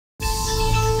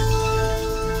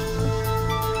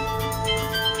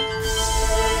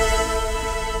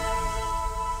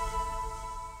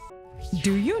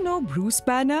Do you know Bruce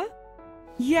Banner?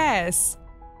 Yes,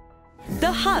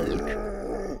 the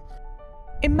Hulk.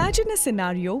 Imagine a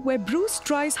scenario where Bruce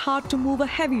tries hard to move a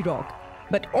heavy rock,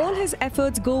 but all his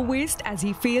efforts go waste as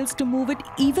he fails to move it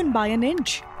even by an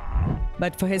inch.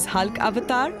 But for his Hulk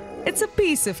avatar, it's a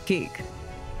piece of cake.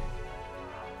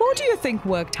 Who do you think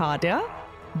worked harder?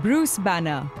 Bruce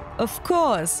Banner. Of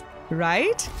course,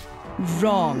 right?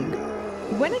 Wrong.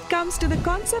 When it comes to the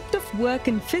concept of work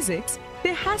in physics,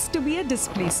 there has to be a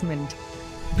displacement.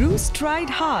 Bruce tried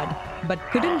hard but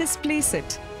couldn't displace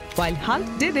it, while Hulk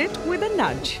did it with a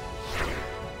nudge.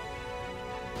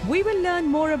 We will learn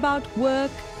more about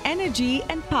work, energy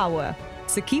and power,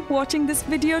 so keep watching this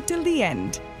video till the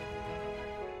end.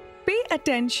 Pay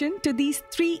attention to these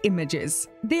three images.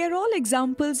 They are all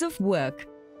examples of work.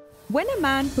 When a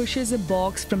man pushes a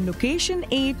box from location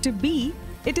A to B,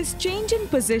 it is change in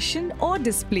position or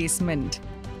displacement.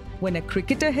 When a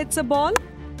cricketer hits a ball,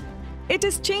 it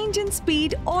is change in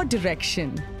speed or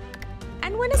direction.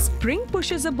 And when a spring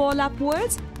pushes a ball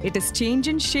upwards, it is change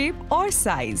in shape or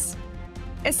size.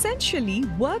 Essentially,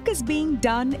 work is being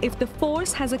done if the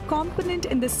force has a component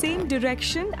in the same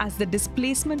direction as the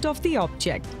displacement of the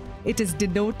object. It is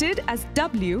denoted as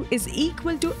W is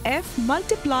equal to F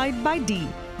multiplied by D,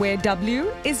 where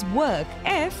W is work,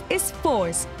 F is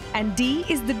force, and D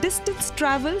is the distance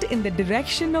travelled in the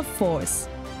direction of force.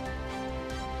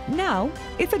 Now,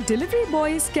 if a delivery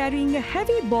boy is carrying a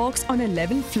heavy box on a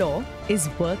level floor, is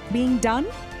work being done?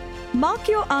 Mark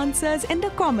your answers in the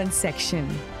comments section.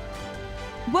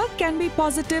 Work can be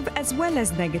positive as well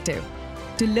as negative.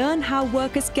 To learn how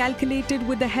work is calculated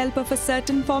with the help of a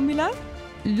certain formula,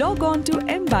 log on to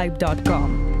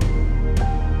Embibe.com.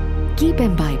 Keep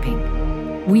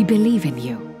imbibing. We believe in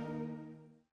you.